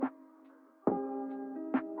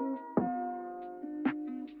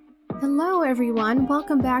Hello everyone,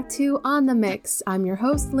 welcome back to On the Mix. I'm your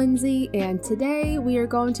host Lindsay, and today we are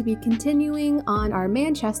going to be continuing on our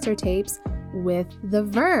Manchester tapes with The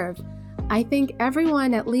Verve. I think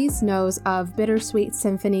everyone at least knows of Bittersweet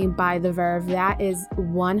Symphony by The Verve. That is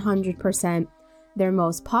 100% their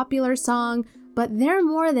most popular song, but they're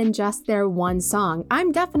more than just their one song.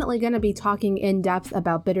 I'm definitely going to be talking in depth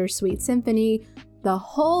about Bittersweet Symphony, the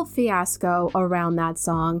whole fiasco around that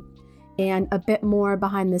song, and a bit more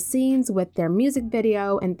behind the scenes with their music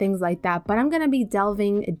video and things like that, but I'm going to be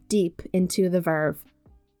delving deep into The Verve.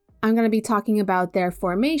 I'm going to be talking about their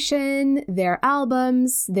formation, their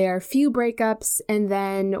albums, their few breakups, and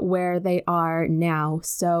then where they are now.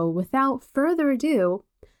 So without further ado,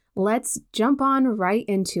 let's jump on right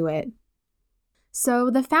into it.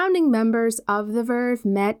 So the founding members of The Verve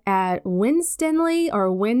met at Winstanley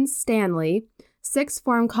Sixth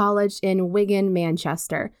Form College in Wigan,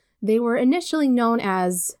 Manchester. They were initially known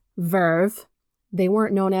as Verve. They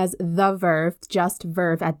weren't known as The Verve, just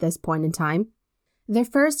Verve at this point in time. Their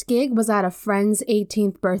first gig was at a friend's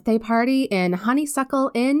 18th birthday party in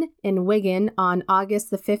Honeysuckle Inn in Wigan on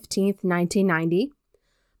August the 15th, 1990.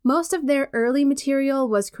 Most of their early material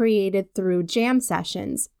was created through jam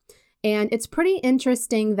sessions. And it's pretty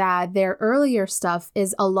interesting that their earlier stuff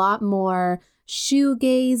is a lot more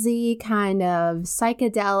shoegazy, kind of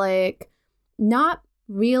psychedelic, not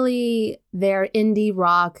really their indie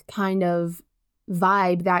rock kind of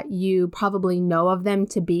vibe that you probably know of them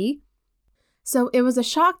to be. So it was a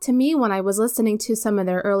shock to me when I was listening to some of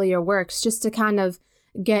their earlier works just to kind of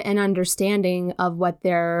get an understanding of what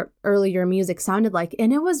their earlier music sounded like.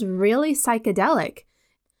 And it was really psychedelic.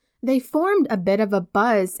 They formed a bit of a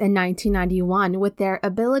buzz in 1991 with their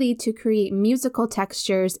ability to create musical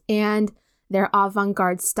textures, and their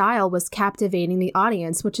avant-garde style was captivating the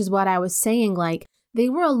audience, which is what I was saying, like, they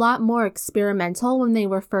were a lot more experimental when they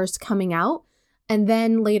were first coming out, and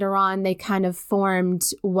then later on they kind of formed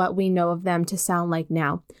what we know of them to sound like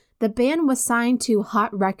now. The band was signed to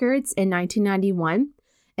Hot Records in 1991,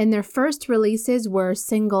 and their first releases were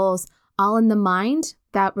singles All in the Mind,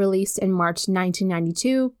 that released in March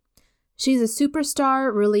 1992, She's a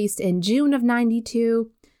Superstar, released in June of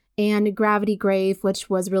 92, and Gravity Grave, which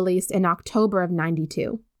was released in October of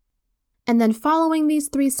 92. And then following these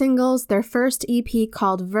three singles, their first EP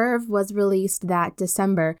called Verve was released that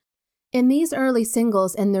December. And these early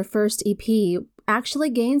singles in their first EP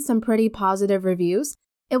actually gained some pretty positive reviews.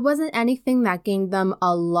 It wasn't anything that gained them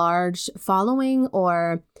a large following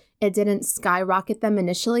or it didn't skyrocket them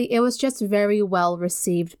initially. It was just very well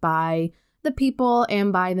received by the people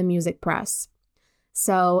and by the music press.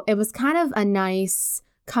 So it was kind of a nice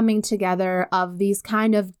coming together of these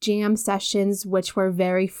kind of jam sessions, which were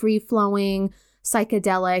very free-flowing,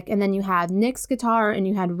 psychedelic, and then you had Nick's guitar and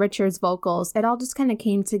you had Richard's vocals. It all just kind of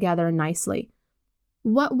came together nicely.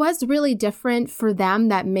 What was really different for them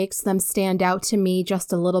that makes them stand out to me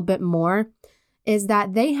just a little bit more is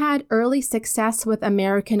that they had early success with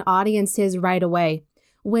American audiences right away,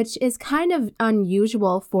 which is kind of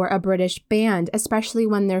unusual for a British band, especially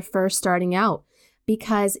when they're first starting out.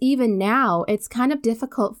 Because even now, it's kind of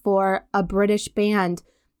difficult for a British band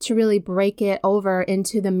to really break it over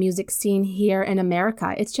into the music scene here in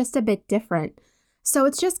America. It's just a bit different. So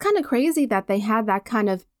it's just kind of crazy that they had that kind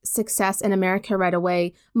of success in America right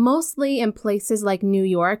away, mostly in places like New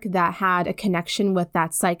York that had a connection with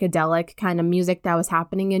that psychedelic kind of music that was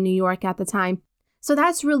happening in New York at the time. So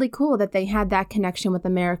that's really cool that they had that connection with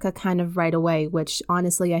America kind of right away, which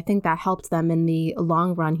honestly, I think that helped them in the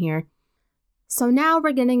long run here. So now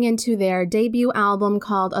we're getting into their debut album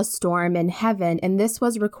called A Storm in Heaven, and this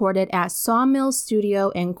was recorded at Sawmill Studio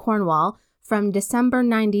in Cornwall from December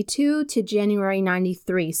 92 to January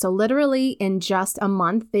 93. So literally in just a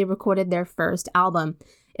month, they recorded their first album.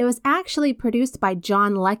 It was actually produced by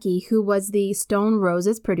John Leckie, who was the Stone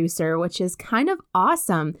Roses producer, which is kind of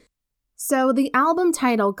awesome. So the album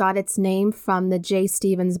title got its name from the J.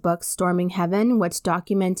 Stevens book Storming Heaven, which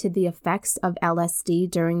documented the effects of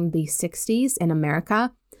LSD during the 60s in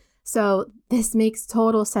America. So this makes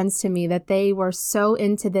total sense to me that they were so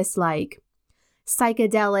into this like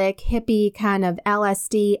psychedelic, hippie kind of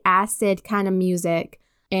LSD, acid kind of music,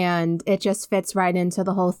 and it just fits right into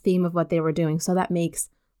the whole theme of what they were doing. So that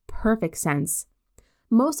makes perfect sense.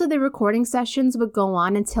 Most of the recording sessions would go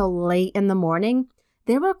on until late in the morning.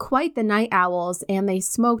 They were quite the night owls, and they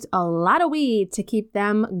smoked a lot of weed to keep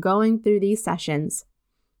them going through these sessions.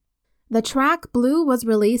 The track Blue was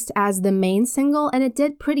released as the main single, and it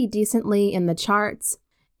did pretty decently in the charts.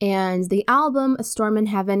 And the album A Storm in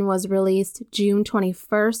Heaven was released June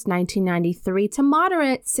 21st, 1993 to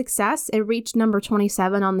moderate success. It reached number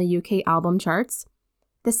 27 on the UK album charts.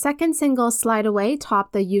 The second single, Slide Away,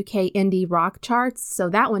 topped the UK indie rock charts, so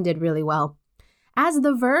that one did really well. As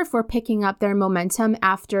The Verve were picking up their momentum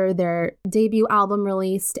after their debut album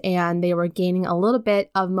released and they were gaining a little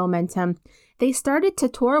bit of momentum, they started to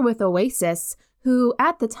tour with Oasis, who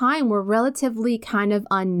at the time were relatively kind of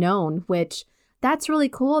unknown, which that's really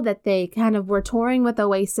cool that they kind of were touring with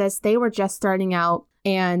Oasis. They were just starting out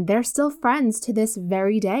and they're still friends to this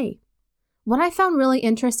very day. What I found really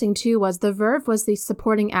interesting too was The Verve was the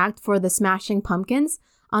supporting act for the Smashing Pumpkins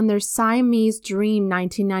on their Siamese Dream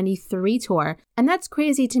 1993 tour. And that's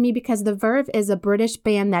crazy to me because The Verve is a British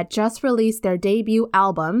band that just released their debut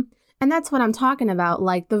album. And that's what I'm talking about.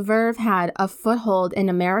 Like, The Verve had a foothold in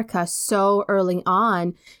America so early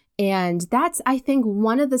on. And that's, I think,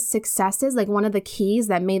 one of the successes, like one of the keys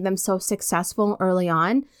that made them so successful early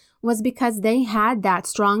on was because they had that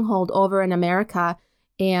stronghold over in America.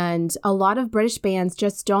 And a lot of British bands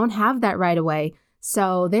just don't have that right away.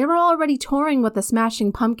 So they were already touring with the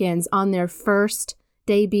Smashing Pumpkins on their first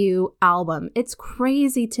debut album. It's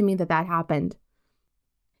crazy to me that that happened.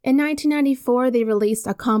 In 1994, they released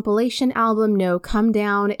a compilation album, No Come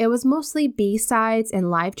Down. It was mostly B-sides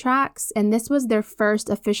and live tracks, and this was their first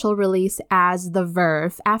official release as The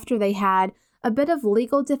Verve after they had a bit of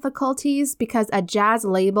legal difficulties because a jazz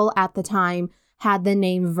label at the time had the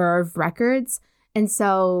name Verve Records, and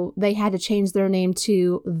so they had to change their name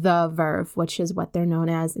to The Verve, which is what they're known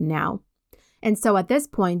as now. And so at this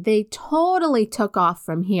point, they totally took off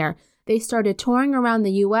from here. They started touring around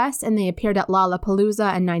the US and they appeared at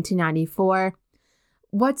Lollapalooza in 1994.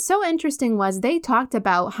 What's so interesting was they talked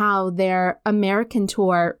about how their American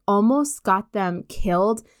tour almost got them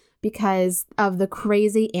killed because of the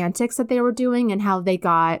crazy antics that they were doing and how they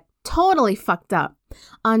got totally fucked up.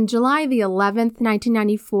 On July the 11th,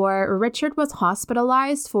 1994, Richard was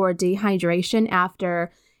hospitalized for dehydration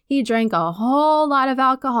after he drank a whole lot of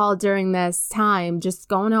alcohol during this time, just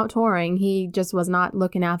going out touring. He just was not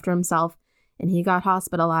looking after himself, and he got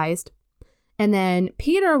hospitalized. And then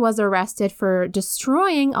Peter was arrested for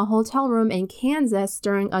destroying a hotel room in Kansas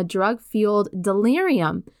during a drug-fueled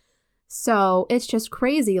delirium. So it's just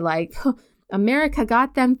crazy, like, America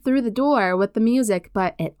got them through the door with the music,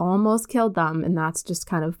 but it almost killed them, and that's just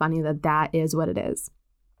kind of funny that that is what it is.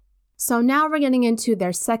 So now we're getting into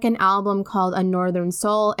their second album called A Northern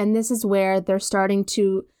Soul, and this is where they're starting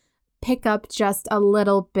to pick up just a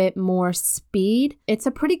little bit more speed. It's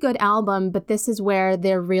a pretty good album, but this is where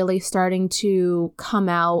they're really starting to come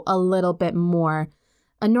out a little bit more.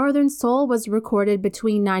 A Northern Soul was recorded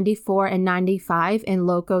between 94 and 95 in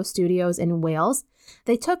Loco Studios in Wales.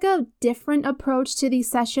 They took a different approach to these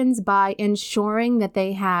sessions by ensuring that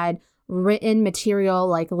they had written material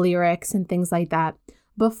like lyrics and things like that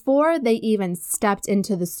before they even stepped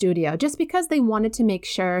into the studio, just because they wanted to make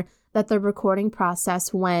sure that the recording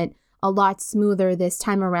process went a lot smoother this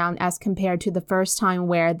time around as compared to the first time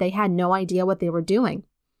where they had no idea what they were doing.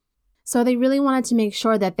 So they really wanted to make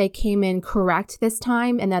sure that they came in correct this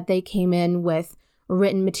time and that they came in with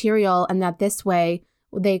written material and that this way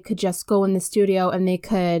they could just go in the studio and they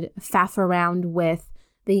could faff around with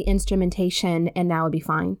the instrumentation and that would be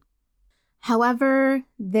fine. However,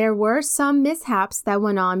 there were some mishaps that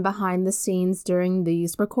went on behind the scenes during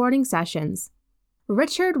these recording sessions.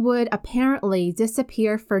 Richard would apparently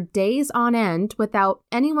disappear for days on end without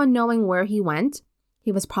anyone knowing where he went.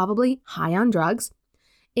 He was probably high on drugs.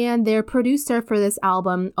 And their producer for this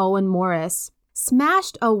album, Owen Morris,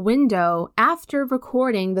 smashed a window after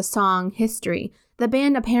recording the song History. The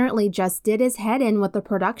band apparently just did his head in with the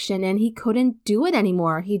production and he couldn't do it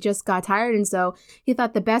anymore. He just got tired and so he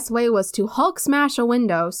thought the best way was to Hulk smash a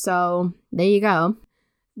window. So there you go.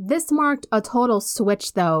 This marked a total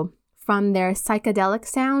switch though from their psychedelic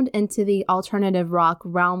sound into the alternative rock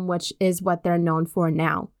realm, which is what they're known for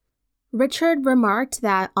now. Richard remarked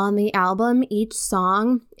that on the album, each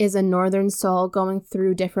song is a northern soul going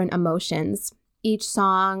through different emotions. Each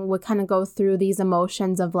song would kind of go through these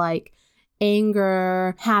emotions of like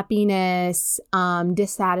anger, happiness,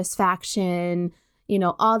 dissatisfaction,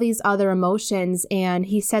 all these other emotions. And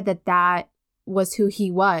he said that that was who he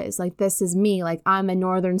was. Like, this is me. Like, I'm a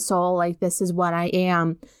northern soul. Like, this is what I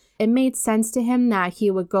am. It made sense to him that he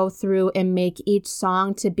would go through and make each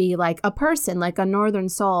song to be like a person, like a northern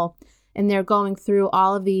soul. And they're going through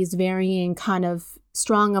all of these varying kind of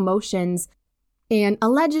strong emotions. And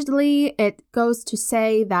allegedly, it goes to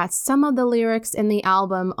say that some of the lyrics in the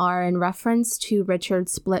album are in reference to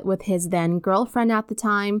Richard's split with his then girlfriend at the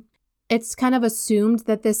time. It's kind of assumed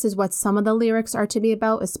that this is what some of the lyrics are to be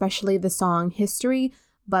about, especially the song History,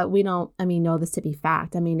 but we don't, know this to be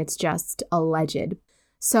fact. It's just alleged.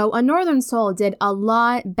 So A Northern Soul did a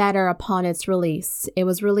lot better upon its release. It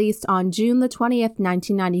was released on June the 20th,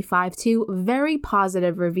 1995 to very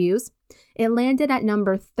positive reviews. It landed at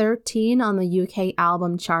number 13 on the UK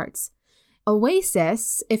album charts.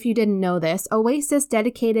 Oasis, if you didn't know this, Oasis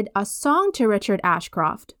dedicated a song to Richard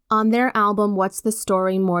Ashcroft on their album What's the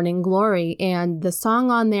Story? Morning Glory, and the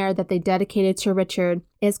song on there that they dedicated to Richard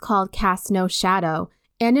is called Cast No Shadow.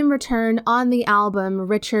 And in return, on the album,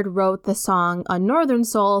 Richard wrote the song A Northern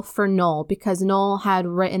Soul for Noel because Noel had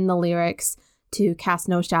written the lyrics to Cast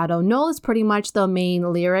No Shadow. Noel is pretty much the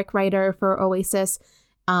main lyric writer for Oasis,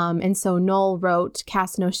 and so Noel wrote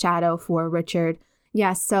Cast No Shadow for Richard.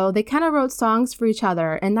 Yes, so they kind of wrote songs for each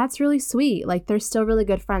other, and that's really sweet. Like, they're still really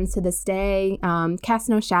good friends to this day. Cast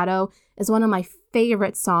No Shadow is one of my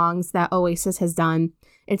favorite songs that Oasis has done.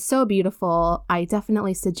 It's so beautiful. I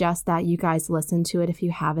definitely suggest that you guys listen to it if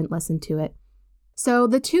you haven't listened to it. So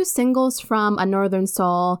the two singles from A Northern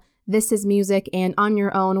Soul, This Is Music and On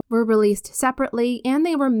Your Own, were released separately, and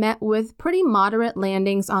they were met with pretty moderate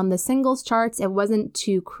landings on the singles charts. It wasn't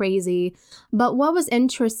too crazy. But what was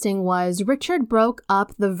interesting was Richard broke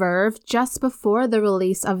up the Verve just before the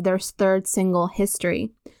release of their third single,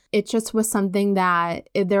 History. It just was something that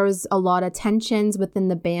there was a lot of tensions within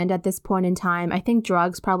the band at this point in time. I think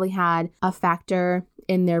drugs probably had a factor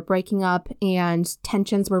in their breaking up, and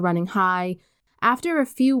tensions were running high. After a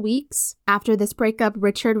few weeks after this breakup,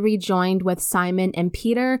 Richard rejoined with Simon and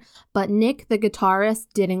Peter, but Nick, the guitarist,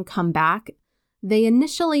 didn't come back. They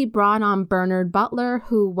initially brought on Bernard Butler,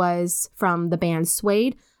 who was from the band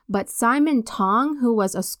Suede, but Simon Tong, who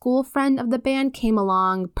was a school friend of the band, came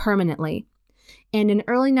along permanently. And in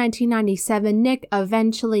early 1997, Nick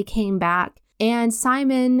eventually came back, and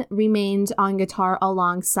Simon remained on guitar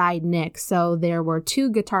alongside Nick, so there were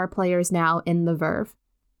two guitar players now in the Verve.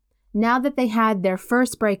 Now that they had their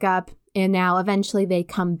first breakup and now eventually they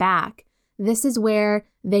come back, this is where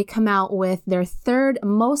they come out with their third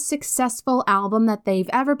most successful album that they've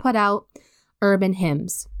ever put out, Urban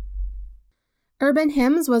Hymns. Urban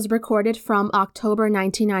Hymns was recorded from October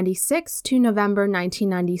 1996 to November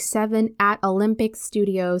 1997 at Olympic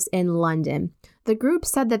Studios in London. The group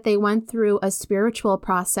said that they went through a spiritual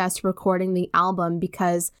process recording the album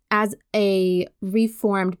because as a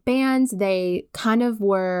reformed band, they kind of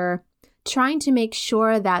were trying to make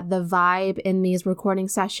sure that the vibe in these recording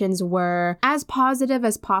sessions were as positive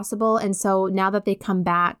as possible. And so now that they come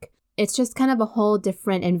back, it's just kind of a whole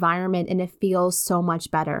different environment and it feels so much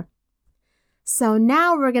better. So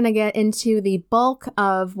now we're going to get into the bulk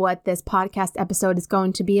of what this podcast episode is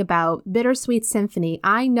going to be about, Bittersweet Symphony.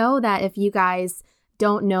 I know that if you guys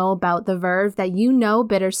don't know about the Verve, that you know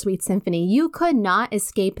Bittersweet Symphony. You could not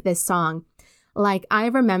escape this song. Like, I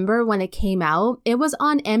remember when it came out, it was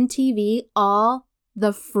on MTV all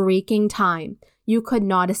the freaking time. You could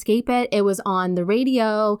not escape it. It was on the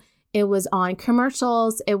radio. It was on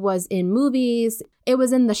commercials. It was in movies. It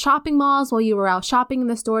was in the shopping malls while you were out shopping in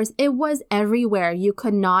the stores. It was everywhere. You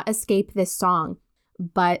could not escape this song.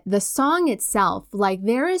 But the song itself, like,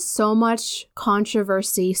 there is so much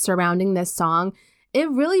controversy surrounding this song.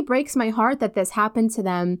 It really breaks my heart that this happened to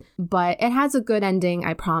them, but it has a good ending,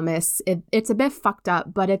 I promise. It's a bit fucked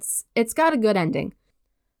up, but it's got a good ending.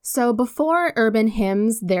 So before Urban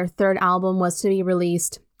Hymns, their third album, was to be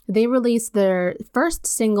released, they released their first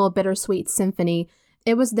single, Bittersweet Symphony.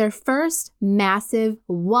 It was their first massive,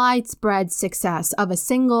 widespread success of a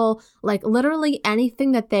single, like literally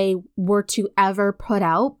anything that they were to ever put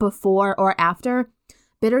out before or after.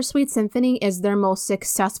 Bittersweet Symphony is their most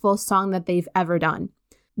successful song that they've ever done.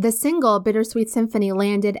 The single, Bittersweet Symphony,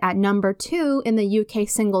 landed at number 2 in the UK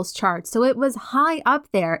singles chart, so it was high up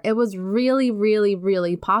there. It was really, really,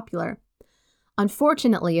 really popular.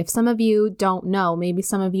 Unfortunately, if some of you don't know, maybe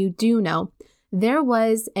some of you do know, there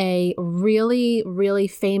was a really, really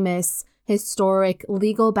famous historic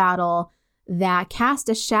legal battle that cast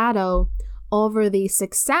a shadow over the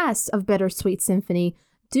success of Bittersweet Symphony,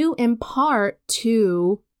 due in part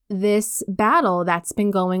to this battle that's been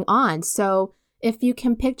going on. So if you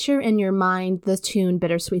can picture in your mind the tune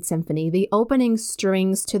Bittersweet Symphony, the opening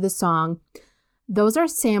strings to the song, those are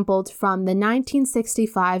sampled from the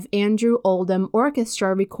 1965 Andrew Oldham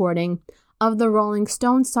Orchestra recording of the Rolling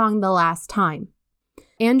Stones song The Last Time.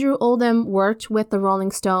 Andrew Oldham worked with the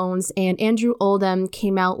Rolling Stones, and Andrew Oldham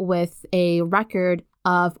came out with a record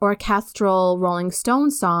of orchestral Rolling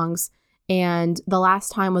Stones songs, and The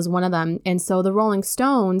Last Time was one of them. And so the Rolling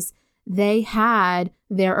Stones, they had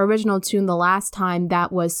their original tune, The Last Time,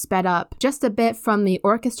 that was sped up just a bit from the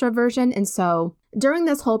orchestra version. And so during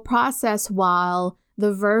this whole process, while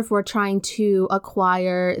the Verve were trying to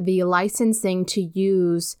acquire the licensing to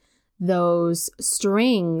use those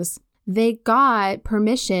strings, they got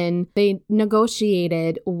permission. They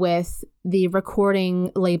negotiated with the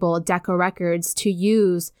recording label Decca Records to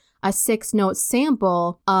use a 6-note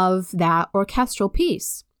sample of that orchestral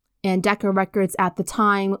piece. And Decca Records at the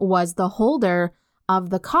time was the holder of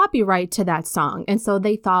the copyright to that song. And so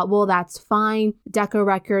they thought, well, that's fine. Decca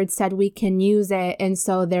Records said we can use it, and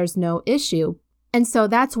so there's no issue. And so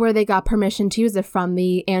that's where they got permission to use it from,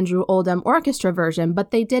 the Andrew Oldham orchestra version,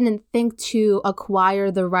 but they didn't think to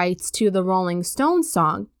acquire the rights to the Rolling Stones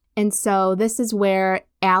song. And so this is where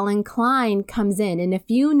Allen Klein comes in. And if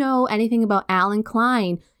you know anything about Allen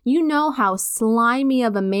Klein, you know how slimy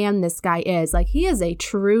of a man this guy is. Like, he is a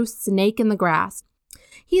true snake in the grass.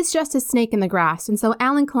 He's just a snake in the grass. And so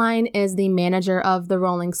Allen Klein is the manager of the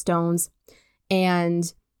Rolling Stones,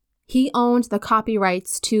 and he owned the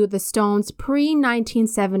copyrights to the Stones'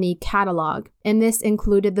 pre-1970 catalog, and this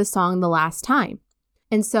included the song The Last Time.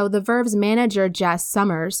 And so the Verve's manager, Jess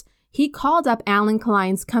Summers, he called up Allen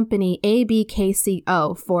Klein's company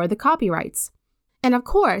ABKCO for the copyrights. And of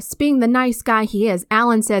course, being the nice guy he is,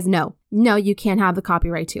 Allen says, no, you can't have the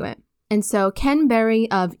copyright to it. And so Ken Berry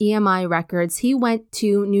of EMI Records, he went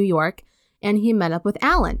to New York and he met up with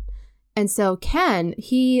Allen. And so Ken,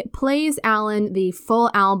 he plays Allen the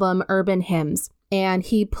full album Urban Hymns, and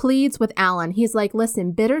he pleads with Allen. He's like,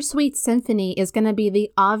 listen, Bittersweet Symphony is going to be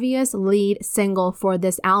the obvious lead single for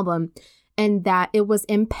this album, and that it was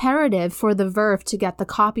imperative for the Verve to get the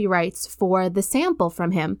copyrights for the sample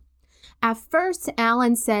from him. At first,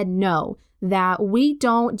 Allen said no, that we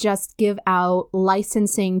don't just give out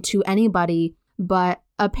licensing to anybody, but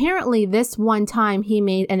apparently this one time he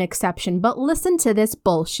made an exception. But listen to this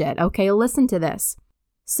bullshit, okay? Listen to this.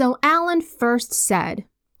 So Allen first said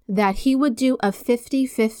that he would do a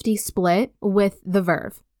 50-50 split with the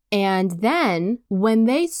Verve. And then when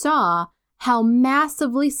they saw how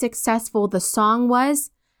massively successful the song was,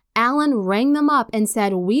 Allen rang them up and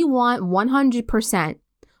said, we want 100%.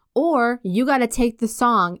 Or you got to take the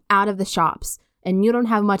song out of the shops and you don't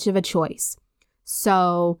have much of a choice.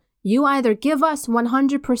 So you either give us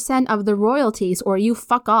 100% of the royalties or you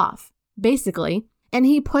fuck off, basically. And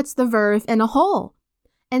he puts the Verve in a hole.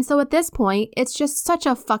 And so at this point, it's just such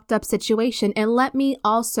a fucked up situation. And let me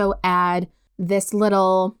also add this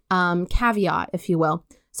little caveat, if you will.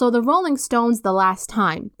 So the Rolling Stones, The Last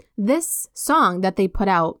Time, this song that they put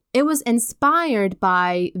out, it was inspired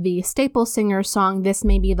by the Staple Singers song, This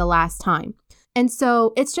May Be the Last Time. And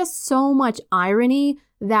so it's just so much irony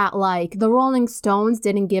that, like, the Rolling Stones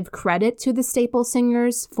didn't give credit to the Staple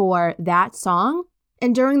Singers for that song.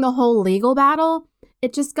 And during the whole legal battle,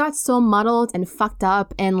 it just got so muddled and fucked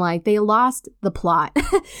up, and like they lost the plot.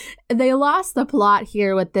 They lost the plot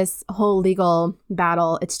here with this whole legal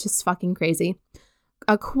battle. It's just fucking crazy.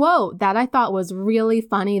 A quote that I thought was really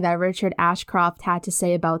funny that Richard Ashcroft had to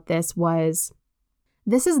say about this was,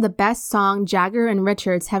 "This is the best song Jagger and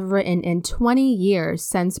Richards have written in 20 years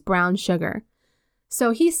since Brown Sugar." So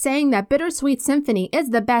he's saying that Bittersweet Symphony is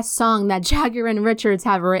the best song that Jagger and Richards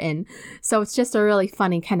have written. So it's just a really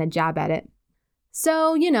funny kind of jab at it.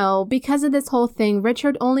 So, you know, because of this whole thing,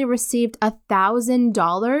 Richard only received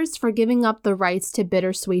 $1,000 for giving up the rights to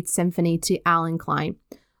Bittersweet Symphony to Allen Klein.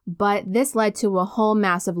 But this led to a whole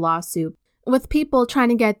massive lawsuit, with people trying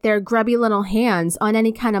to get their grubby little hands on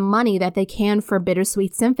any kind of money that they can for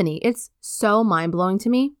Bittersweet Symphony. It's so mind-blowing to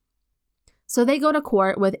me. So they go to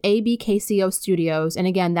court with ABKCO Studios, and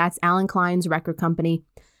again, that's Allen Klein's record company.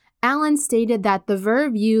 Allen stated that the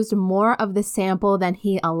Verve used more of the sample than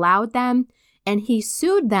he allowed them, and he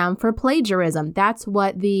sued them for plagiarism. That's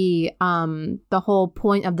what the whole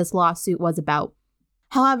point of this lawsuit was about.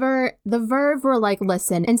 However, the Verve were like,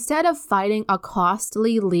 listen, instead of fighting a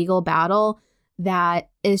costly legal battle that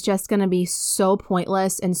is just going to be so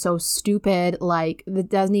pointless and so stupid, like, that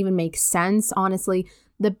doesn't even make sense, honestly,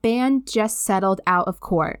 the band just settled out of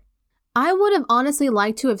court. I would have honestly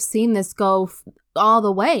liked to have seen this go all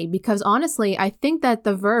the way, because honestly, I think that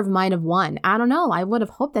the Verve might have won. I don't know. I would have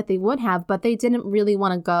hoped that they would have, but they didn't really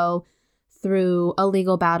want to go through a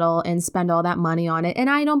legal battle and spend all that money on it. And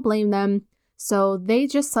I don't blame them. So they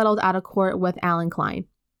just settled out of court with Allen Klein.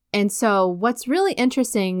 And so what's really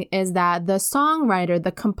interesting is that the songwriter,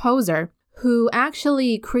 the composer, who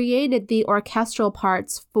actually created the orchestral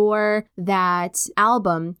parts for that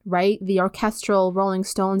album, right? The orchestral Rolling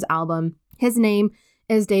Stones album, his name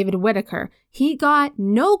is David Whittaker. He got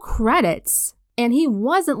no credits, and he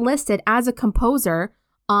wasn't listed as a composer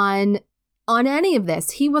on any of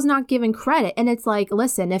this. He was not given credit. And it's like,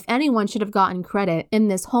 listen, if anyone should have gotten credit in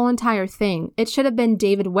this whole entire thing, it should have been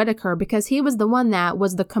David Whittaker, because he was the one that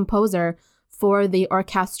was the composer for the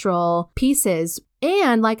orchestral pieces.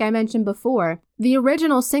 And like I mentioned before, the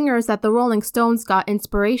original singers that the Rolling Stones got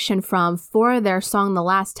inspiration from for their song The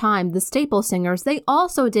Last Time, the staple singers, they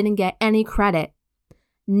also didn't get any credit.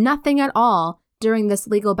 Nothing at all during this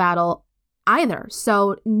legal battle either.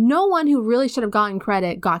 So no one who really should have gotten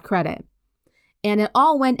credit got credit. And it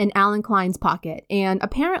all went in Allen Klein's pocket. And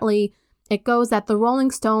apparently it goes that the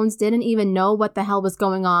Rolling Stones didn't even know what the hell was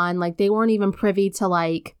going on. Like they weren't even privy to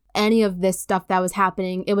like any of this stuff that was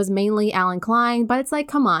happening. It was mainly Allen Klein, but it's like,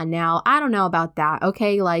 come on now. I don't know about that.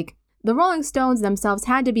 Okay. Like the Rolling Stones themselves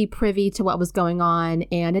had to be privy to what was going on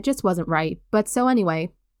and it just wasn't right. But so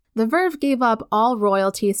anyway, the Verve gave up all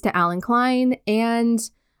royalties to Allen Klein and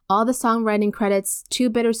all the songwriting credits to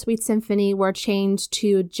Bittersweet Symphony were changed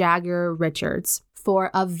to Jagger Richards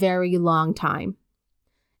for a very long time.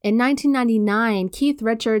 In 1999, Keith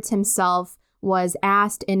Richards himself was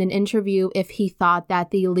asked in an interview if he thought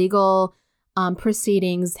that the legal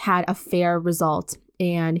proceedings had a fair result.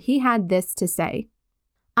 And he had this to say: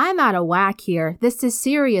 "I'm out of whack here. This is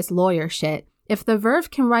serious lawyer shit. If the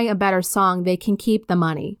Verve can write a better song, they can keep the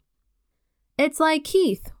money." It's like,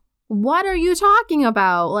 Keith, what are you talking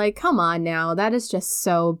about? Like, come on now. That is just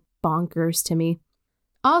so bonkers to me.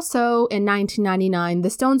 Also, in 1999, the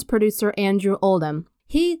Stones producer Andrew Oldham,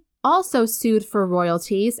 he also sued for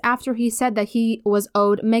royalties after he said that he was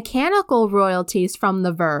owed mechanical royalties from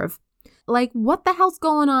the Verve. Like, what the hell's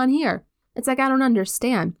going on here? It's like, I don't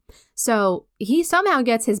understand. So he somehow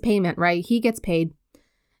gets his payment, right? He gets paid.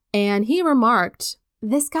 And he remarked,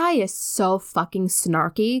 "This guy is so fucking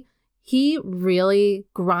snarky. He really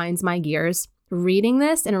grinds my gears." Reading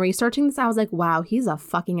this and researching this, I was like, wow, he's a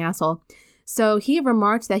fucking asshole. So he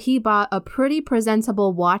remarked that he bought a pretty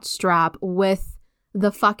presentable watch strap with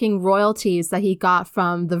the fucking royalties that he got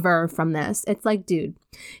from the Verve from this. It's like, dude.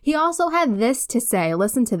 He also had this to say.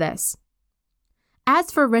 Listen to this. "As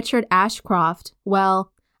for Richard Ashcroft,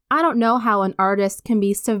 well, I don't know how an artist can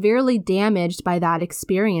be severely damaged by that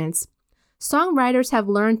experience. Songwriters have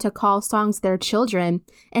learned to call songs their children,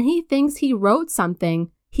 and he thinks he wrote something.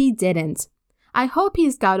 He didn't. I hope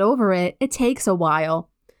he's got over it. It takes a while."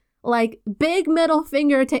 Like, big middle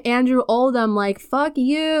finger to Andrew Oldham, like, fuck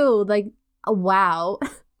you. Like, wow.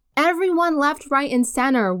 Everyone left, right, and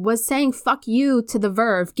center was saying fuck you to the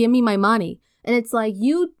Verve, give me my money. And it's like,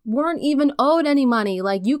 you weren't even owed any money.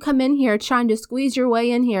 Like, you come in here trying to squeeze your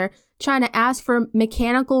way in here, trying to ask for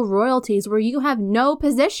mechanical royalties where you have no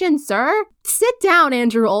position, sir. Sit down,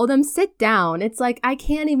 Andrew Oldham, sit down. It's like, I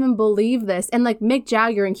can't even believe this. And like Mick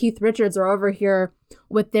Jagger and Keith Richards are over here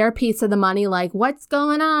with their piece of the money, like, what's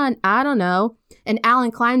going on? I don't know. And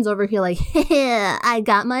Allen Klein's over here like, I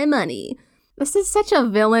got my money. This is such a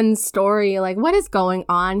villain story. Like, what is going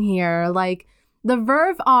on here? Like, the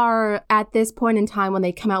Verve are, at this point in time when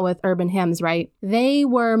they come out with Urban Hymns, right? They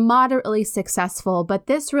were moderately successful, but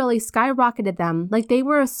this really skyrocketed them. Like, they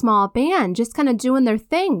were a small band, just kind of doing their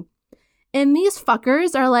thing. And these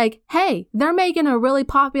fuckers are like, hey, they're making a really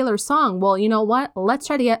popular song. Well, you know what? Let's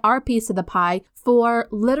try to get our piece of the pie. For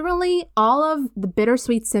literally all of the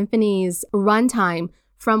Bittersweet Symphony's runtime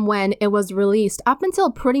from when it was released up until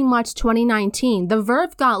pretty much 2019, the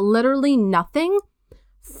Verve got literally nothing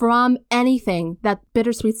from anything that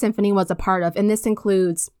Bittersweet Symphony was a part of. And this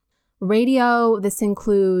includes radio, this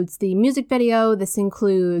includes the music video, this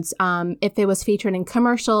includes if it was featured in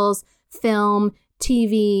commercials, film,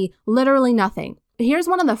 TV, literally nothing. Here's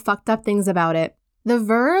one of the fucked up things about it. The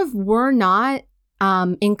Verve were not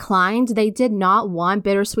inclined. They did not want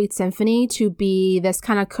Bittersweet Symphony to be this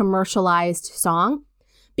kind of commercialized song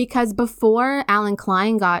because before Allen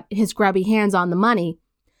Klein got his grubby hands on the money,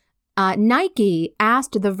 Nike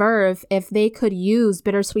asked the Verve if they could use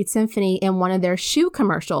Bittersweet Symphony in one of their shoe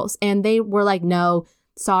commercials. And they were like, no,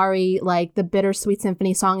 sorry, like the Bittersweet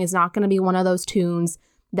Symphony song is not going to be one of those tunes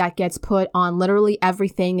that gets put on literally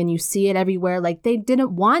everything and you see it everywhere. Like, they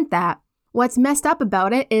didn't want that. What's messed up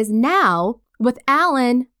about it is now, with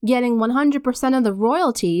Allen getting 100% of the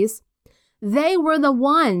royalties, they were the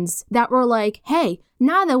ones that were like, hey,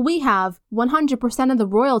 now that we have 100% of the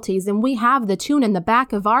royalties and we have the tune in the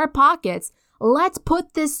back of our pockets, let's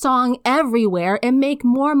put this song everywhere and make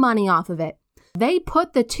more money off of it. They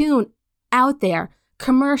put the tune out there,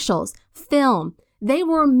 commercials, film. They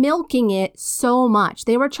were milking it so much.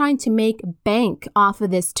 They were trying to make bank off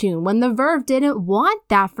of this tune when the Verve didn't want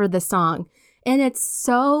that for the song. And it's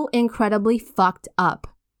so incredibly fucked up.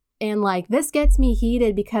 And like, this gets me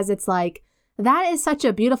heated because it's like, that is such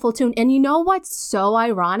a beautiful tune. And you know what's so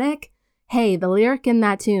ironic? Hey, the lyric in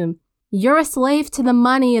that tune, you're a slave to the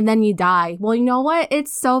money and then you die. Well, you know what?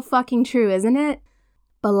 It's so fucking true, isn't it?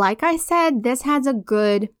 But like I said, this has a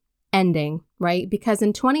good ending, right? Because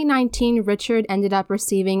in 2019, Richard ended up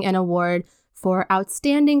receiving an award for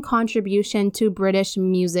Outstanding Contribution to British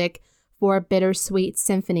Music for Bittersweet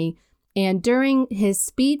Symphony. And during his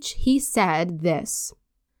speech, he said this: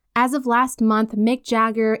 "As of last month, Mick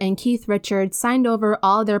Jagger and Keith Richards signed over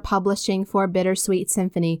all their publishing for Bittersweet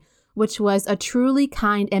Symphony, which was a truly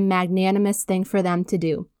kind and magnanimous thing for them to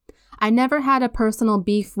do. I never had a personal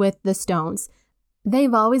beef with the Stones.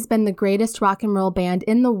 They've always been the greatest rock and roll band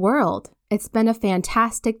in the world. It's been a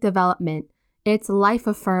fantastic development. It's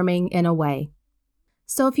life-affirming in a way."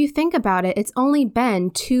 So if you think about it, it's only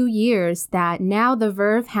been 2 years that now the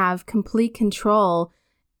Verve have complete control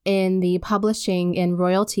in the publishing and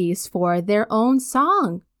royalties for their own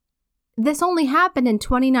song. This only happened in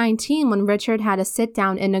 2019 when Richard had to sit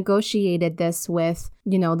down and negotiated this with,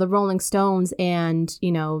 the Rolling Stones and,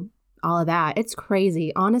 all of that. It's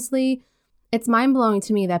crazy. Honestly, it's mind-blowing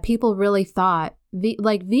to me that people really thought,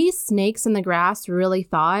 these snakes in the grass really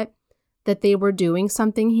thought that they were doing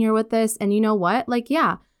something here with this. And you know what?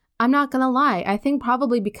 I'm not going to lie. I think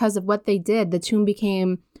probably because of what they did, the tune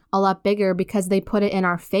became a lot bigger because they put it in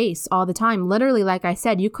our face all the time. Literally, like I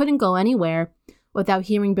said, you couldn't go anywhere without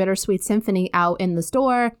hearing Bittersweet Symphony out in the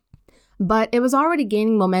store. But it was already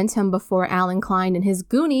gaining momentum before Alan Klein and his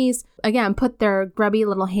Goonies, again, put their grubby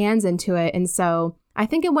little hands into it. And so I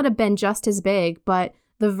think it would have been just as big, but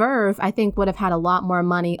the Verve, I think, would have had a lot more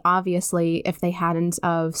money, obviously, if they hadn't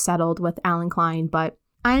have settled with Alan Klein. But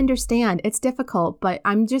I understand it's difficult, but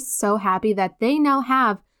I'm just so happy that they now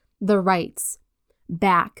have the rights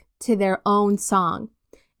back to their own song.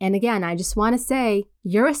 And again, I just want to say,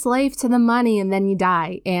 you're a slave to the money and then you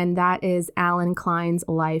die. And that is Alan Klein's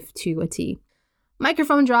life to a T.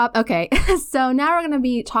 Microphone drop. Okay, so now we're going to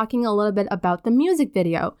be talking a little bit about the music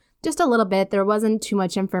video. Just a little bit. There wasn't too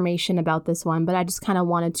much information about this one, but I just kind of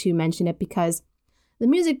wanted to mention it because the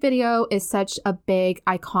music video is such a big,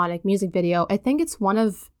 iconic music video. I think it's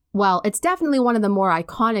it's definitely one of the more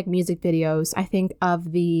iconic music videos, I think,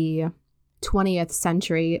 of the 20th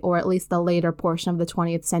century, or at least the later portion of the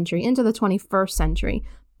 20th century into the 21st century.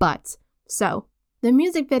 The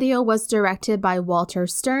music video was directed by Walter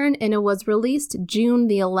Stern and it was released June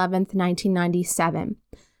the 11th, 1997.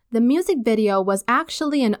 The music video was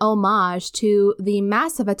actually an homage to the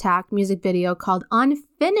Massive Attack music video called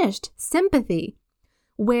Unfinished Sympathy,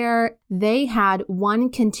 where they had one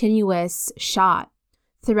continuous shot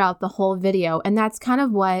throughout the whole video. And that's kind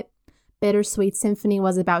of what Bittersweet Symphony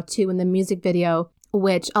was about too in the music video,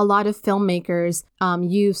 which a lot of filmmakers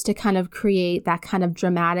use to kind of create that kind of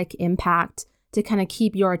dramatic impact to kind of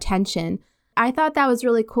keep your attention. I thought that was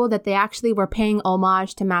really cool that they actually were paying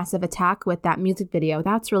homage to Massive Attack with that music video.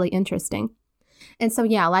 That's really interesting. And so,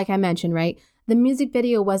 yeah, like I mentioned, right, the music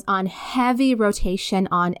video was on heavy rotation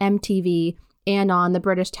on MTV and on the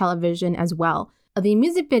British television as well. The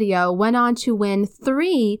music video went on to win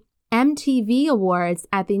 3 MTV awards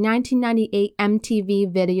at the 1998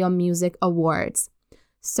 MTV Video Music Awards.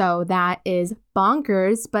 So that is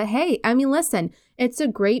bonkers. But hey, listen, it's a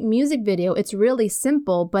great music video. It's really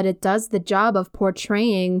simple, but it does the job of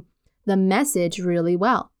portraying the message really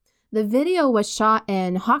well. The video was shot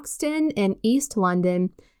in Hoxton in East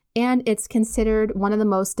London, and it's considered one of the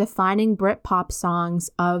most defining Britpop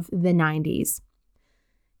songs of the 90s.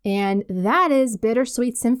 And that is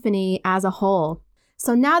Bittersweet Symphony as a whole.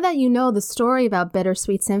 So now that you know the story about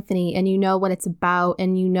Bittersweet Symphony and you know what it's about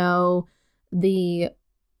and you know the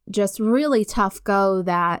just really tough go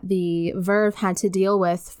that the Verve had to deal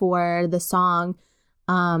with for the song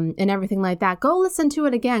and everything like that, go listen to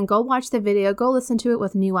it again. Go watch the video. Go listen to it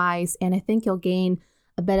with new eyes. And I think you'll gain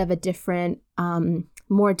a bit of a different,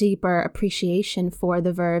 more deeper appreciation for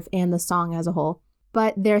the Verve and the song as a whole.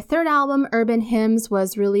 But their third album, Urban Hymns,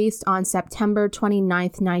 was released on September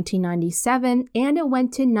 29th, 1997, and it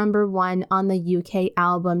went to number 1 on the UK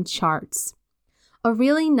album charts. A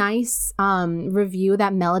really nice review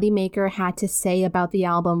that Melody Maker had to say about the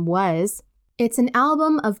album was, "It's an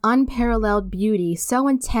album of unparalleled beauty, so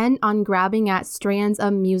intent on grabbing at strands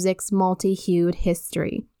of music's multi-hued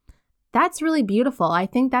history." That's really beautiful. I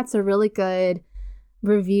think that's a really good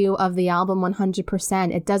review of the album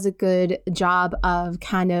 100%. It does a good job of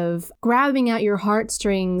kind of grabbing at your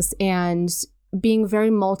heartstrings and being very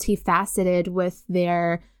multifaceted with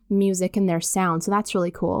their music and their sound. So that's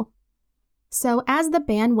really cool. So as the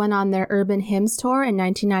band went on their Urban Hymns tour in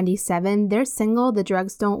 1997, their single, The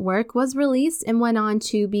Drugs Don't Work, was released and went on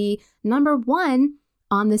to be number 1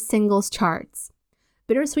 on the singles charts.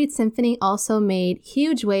 Bittersweet Symphony also made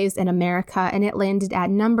huge waves in America, and it landed at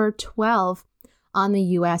number 12 on the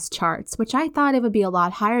US charts, which I thought it would be a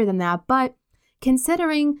lot higher than that. But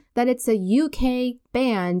considering that it's a UK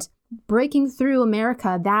band breaking through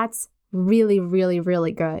America, that's really, really,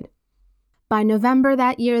 really good. By November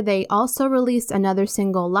that year, they also released another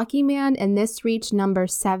single, Lucky Man, and this reached number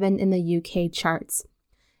 7 in the UK charts.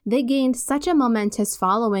 They gained such a momentous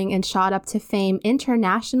following and shot up to fame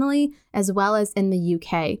internationally as well as in the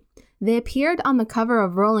UK. They appeared on the cover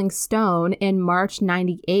of Rolling Stone in March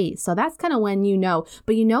 98, so that's kind of when you know.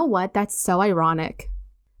 But you know what? That's so ironic.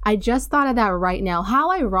 I just thought of that right now.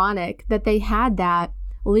 How ironic that they had that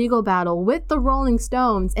legal battle with the Rolling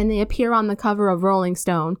Stones and they appear on the cover of Rolling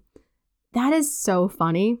Stone. That is so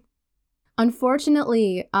funny.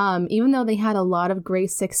 Unfortunately, even though they had a lot of great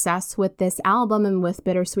success with this album and with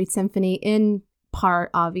Bittersweet Symphony, in part,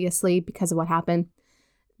 obviously, because of what happened,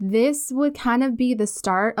 this would kind of be the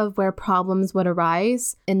start of where problems would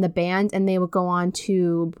arise in the band and they would go on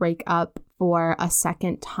to break up for a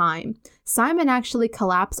second time. Simon actually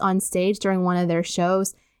collapsed on stage during one of their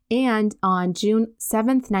shows, and on June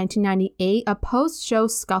 7th, 1998, a post-show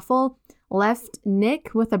scuffle left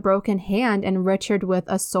Nick with a broken hand and Richard with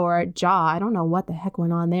a sore jaw. I don't know what the heck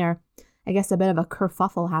went on there. I guess a bit of a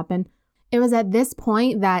kerfuffle happened. It was at this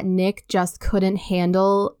point that Nick just couldn't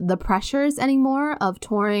handle the pressures anymore of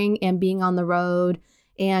touring and being on the road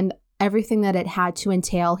and everything that it had to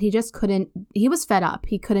entail. He was fed up.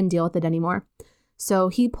 He couldn't deal with it anymore. So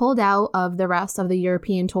he pulled out of the rest of the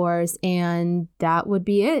European tours, and that would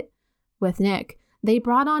be it with Nick. They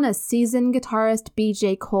brought on a seasoned guitarist,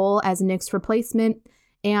 BJ Cole, as Nick's replacement,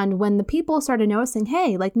 and when the people started noticing,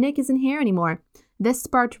 hey, like Nick isn't here anymore, this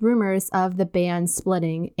sparked rumors of the band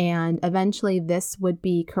splitting, and eventually this would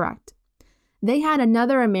be correct. They had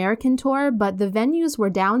another American tour, but the venues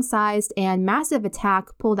were downsized and Massive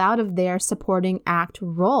Attack pulled out of their supporting act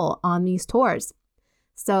role on these tours.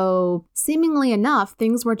 So seemingly enough,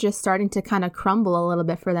 things were just starting to kind of crumble a little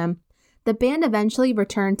bit for them. The band eventually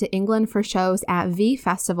returned to England for shows at V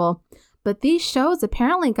Festival, but these shows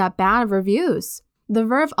apparently got bad reviews. The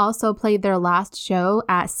Verve also played their last show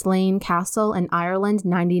at Slane Castle in Ireland,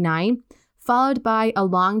 99, followed by a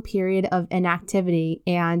long period of inactivity,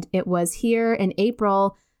 and it was here in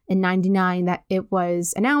April in 99 that it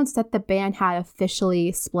was announced that the band had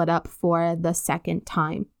officially split up for the second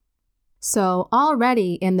time. So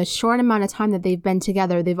already in the short amount of time that they've been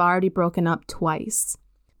together, they've already broken up twice.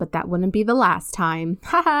 But that wouldn't be the last time.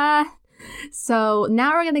 Haha! So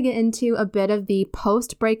now we're going to get into a bit of the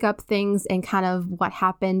post-breakup things and kind of what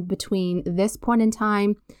happened between this point in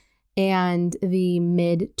time and the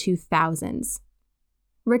mid-2000s.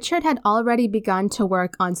 Richard had already begun to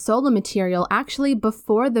work on solo material actually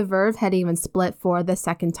before the Verve had even split for the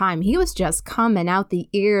second time. He was just coming out the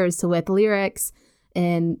ears with lyrics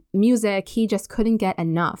and music. He just couldn't get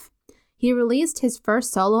enough. He released his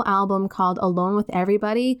first solo album called Alone with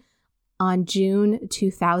Everybody on June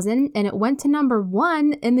 2000, and it went to number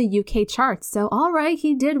 1 in the UK charts. So, all right,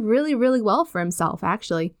 he did really, really well for himself,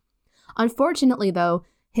 actually. Unfortunately, though,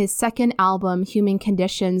 his second album, Human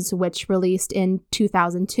Conditions, which released in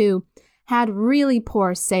 2002, had really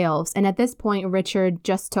poor sales. And at this point, Richard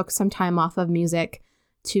just took some time off of music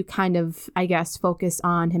to kind of, I guess, focus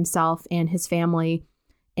on himself and his family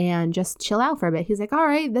and just chill out for a bit. He's like, all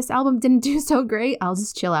right, this album didn't do so great. I'll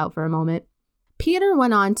just chill out for a moment. Peter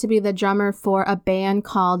went on to be the drummer for a band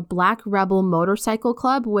called Black Rebel Motorcycle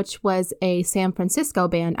Club, which was a San Francisco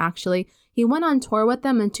band, actually. He went on tour with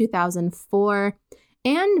them in 2004,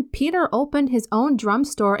 and Peter opened his own drum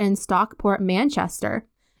store in Stockport, Manchester.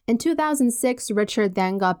 In 2006, Richard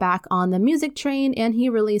then got back on the music train, and he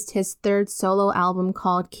released his third solo album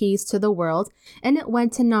called Keys to the World, and it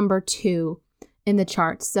went to number 2 in the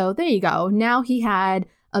charts. So there you go. Now he had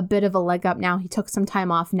a bit of a leg up. Now he took some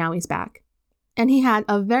time off. Now he's back. And he had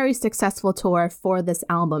a very successful tour for this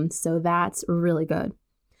album. So that's really good.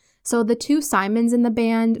 So the two Simons in the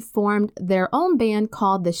band formed their own band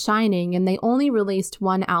called The Shining, and they only released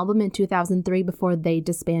one album in 2003 before they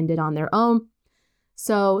disbanded on their own.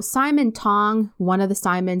 So Simon Tong, one of the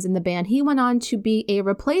Simons in the band, he went on to be a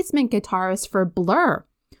replacement guitarist for Blur,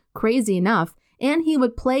 crazy enough, and he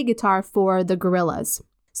would play guitar for the Gorillaz.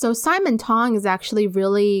 So Simon Tong is actually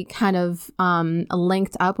really kind of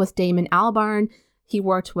linked up with Damon Albarn. He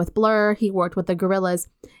worked with Blur, he worked with the Gorillaz,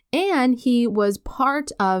 and he was part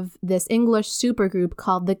of this English supergroup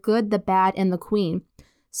called The Good, the Bad, and the Queen.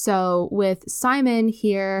 So with Simon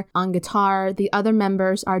here on guitar, the other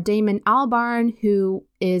members are Damon Albarn, who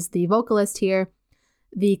is the vocalist here.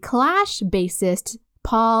 The Clash bassist,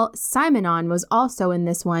 Paul Simonon, was also in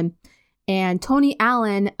this one. And Tony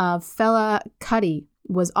Allen of Fela Kuti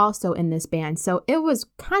was also in this band. So it was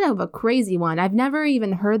kind of a crazy one. I've never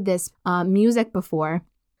even heard this music before.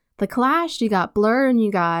 The Clash, you got Blur, and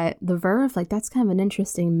you got The Verve. Like, that's kind of an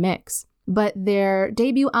interesting mix. But their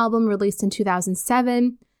debut album released in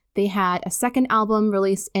 2007. They had a second album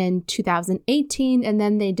released in 2018, and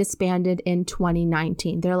then they disbanded in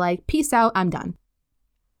 2019. They're like, peace out, I'm done.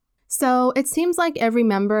 So it seems like every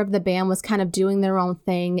member of the band was kind of doing their own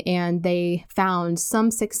thing, and they found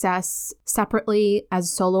some success separately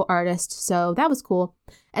as solo artists, so that was cool.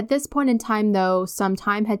 At this point in time, though, some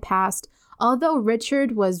time had passed, although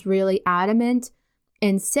Richard was really adamant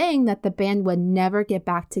in saying that the band would never get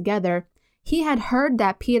back together. He had heard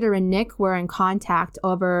that Peter and Nick were in contact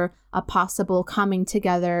over a possible coming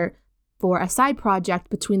together for a side project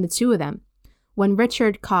between the two of them. When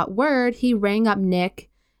Richard caught word, he rang up Nick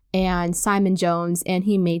and Simon Jones, and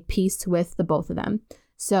he made peace with the both of them.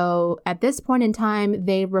 So at this point in time,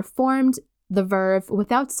 they reformed the Verve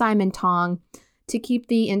without Simon Tong to keep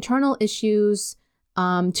the internal issues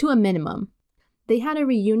to a minimum. They had a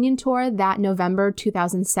reunion tour that November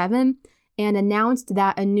 2007 and announced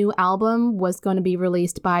that a new album was going to be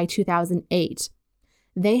released by 2008.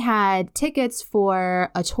 They had tickets for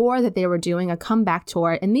a tour that they were doing, a comeback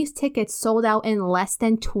tour, and these tickets sold out in less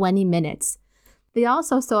than 20 minutes. They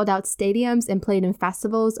also sold out stadiums and played in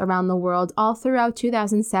festivals around the world all throughout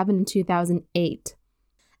 2007 and 2008.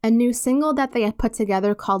 A new single that they had put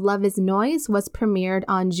together called Love Is Noise was premiered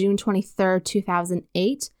on June 23rd,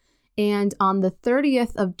 2008. And on the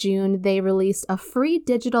 30th of June, they released a free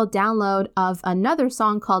digital download of another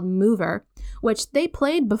song called Mover, which they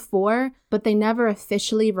played before, but they never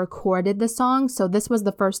officially recorded the song. So this was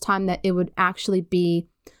the first time that it would actually be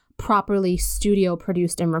properly studio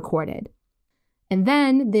produced and recorded. And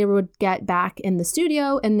then they would get back in the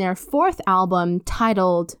studio, and their fourth album,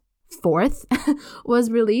 titled Fourth, was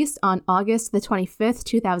released on August the 25th,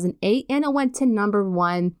 2008, and it went to number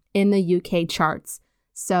 1 in the UK charts.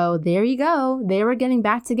 So there you go. They were getting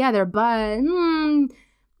back together, but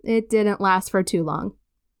it didn't last for too long.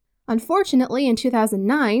 Unfortunately, in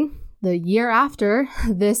 2009, the year after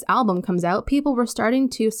this album comes out, people were starting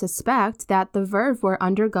to suspect that the Verve were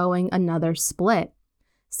undergoing another split.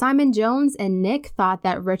 Simon Jones and Nick thought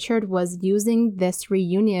that Richard was using this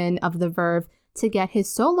reunion of the Verve to get his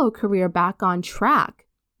solo career back on track,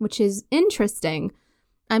 which is interesting.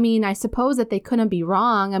 I mean, I suppose that they couldn't be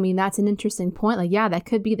wrong. I mean, that's an interesting point. Like, yeah, that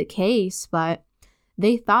could be the case, but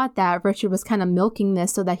they thought that Richard was kind of milking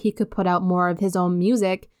this so that he could put out more of his own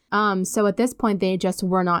music. So at this point, they just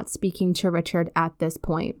were not speaking to Richard at this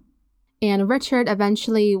point. And Richard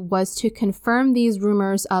eventually was to confirm these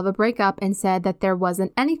rumors of a breakup and said that there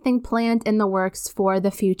wasn't anything planned in the works for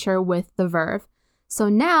the future with the Verve. So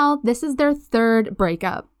now this is their third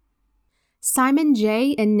breakup. Simon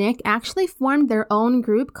J and Nick actually formed their own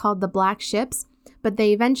group called the Black Ships, but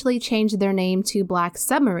they eventually changed their name to Black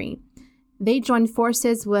Submarine. They joined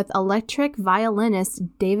forces with electric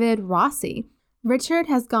violinist David Rossi. Richard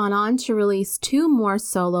has gone on to release 2 more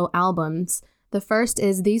solo albums. The first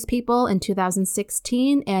is These People in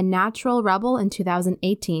 2016 and Natural Rebel in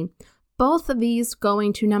 2018. Both of these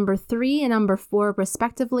going to number 3 and number 4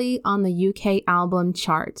 respectively on the UK album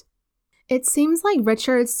chart. It seems like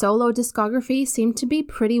Richard's solo discography seemed to be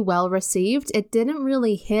pretty well received. It didn't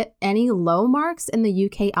really hit any low marks in the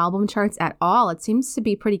UK album charts at all. It seems to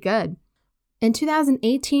be pretty good. In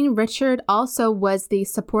 2018, Richard also was the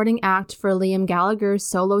supporting act for Liam Gallagher's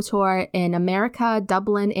solo tour in America,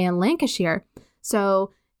 Dublin, and Lancashire.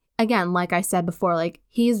 So again, like I said before, like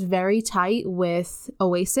he's very tight with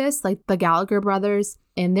Oasis, like the Gallagher brothers,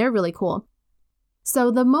 and they're really cool.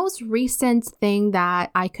 So the most recent thing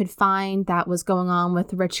that I could find that was going on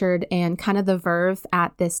with Richard and kind of the Verve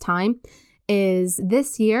at this time is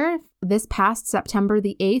this year, this past September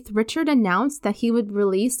the 8th, Richard announced that he would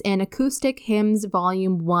release an Acoustic Hymns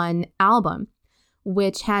Volume 1 album,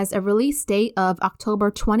 which has a release date of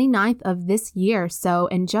October 29th of this year. So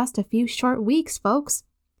in just a few short weeks, folks.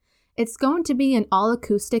 It's going to be an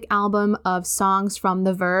all-acoustic album of songs from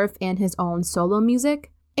the Verve and his own solo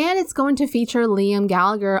music. And it's going to feature Liam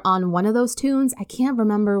Gallagher on one of those tunes. I can't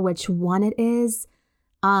remember which one it is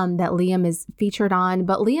that Liam is featured on,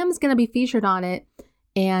 but Liam's going to be featured on it.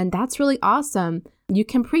 And that's really awesome. You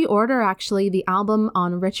can pre-order actually the album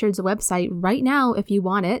on Richard's website right now if you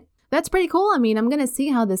want it. That's pretty cool. I mean, I'm going to see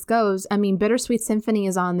how this goes. I mean, Bittersweet Symphony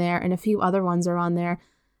is on there and a few other ones are on there.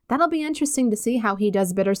 That'll be interesting to see how he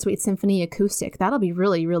does Bittersweet Symphony acoustic. That'll be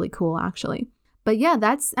really, really cool, actually. But yeah,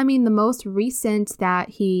 that's, the most recent that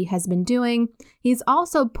he has been doing. He's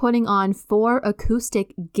also putting on 4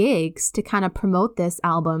 acoustic gigs to kind of promote this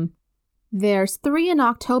album. There's 3 in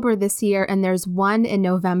October this year, and there's 1 in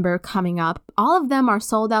November coming up. All of them are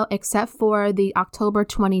sold out except for the October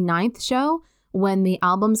 29th show, when the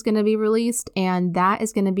album's going to be released, and that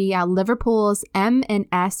is going to be at Liverpool's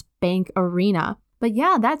M&S Bank Arena. But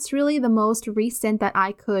yeah, that's really the most recent that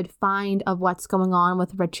I could find of what's going on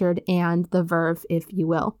with Richard and the Verve, if you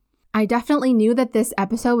will. I definitely knew that this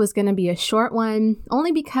episode was going to be a short one,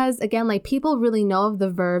 only because, again, like, people really know of the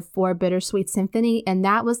Verve for Bittersweet Symphony, and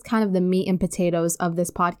that was kind of the meat and potatoes of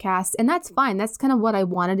this podcast, and that's fine. That's kind of what I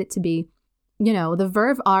wanted it to be. You know, the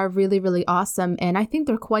Verve are really, really awesome, and I think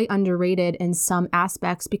they're quite underrated in some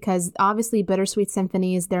aspects because obviously Bittersweet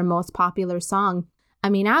Symphony is their most popular song. I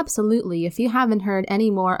mean, absolutely. If you haven't heard any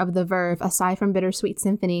more of the Verve aside from Bittersweet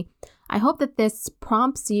Symphony, I hope that this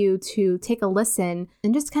prompts you to take a listen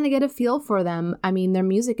and just kind of get a feel for them. I mean, their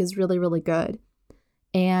music is really, really good.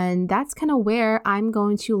 And that's kind of where I'm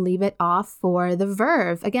going to leave it off for the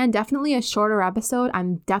Verve. Again, definitely a shorter episode.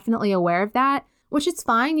 I'm definitely aware of that, which is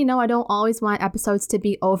fine. You know, I don't always want episodes to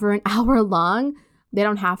be over an hour long. They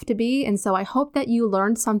don't have to be. And so I hope that you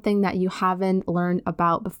learned something that you haven't learned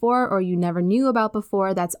about before or you never knew about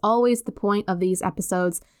before. That's always the point of these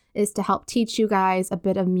episodes, is to help teach you guys a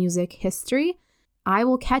bit of music history. I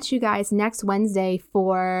will catch you guys next Wednesday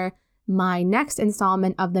for my next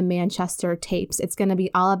installment of the Manchester tapes. It's going to be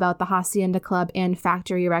all about the Hacienda Club and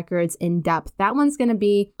Factory Records in depth. That one's going to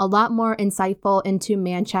be a lot more insightful into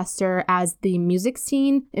Manchester as the music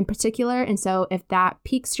scene in particular. And so if that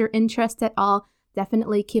piques your interest at all,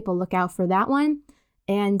 definitely keep a lookout for that one.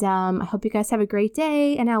 And I hope you guys have a great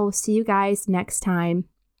day, and I will see you guys next time.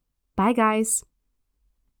 Bye, guys.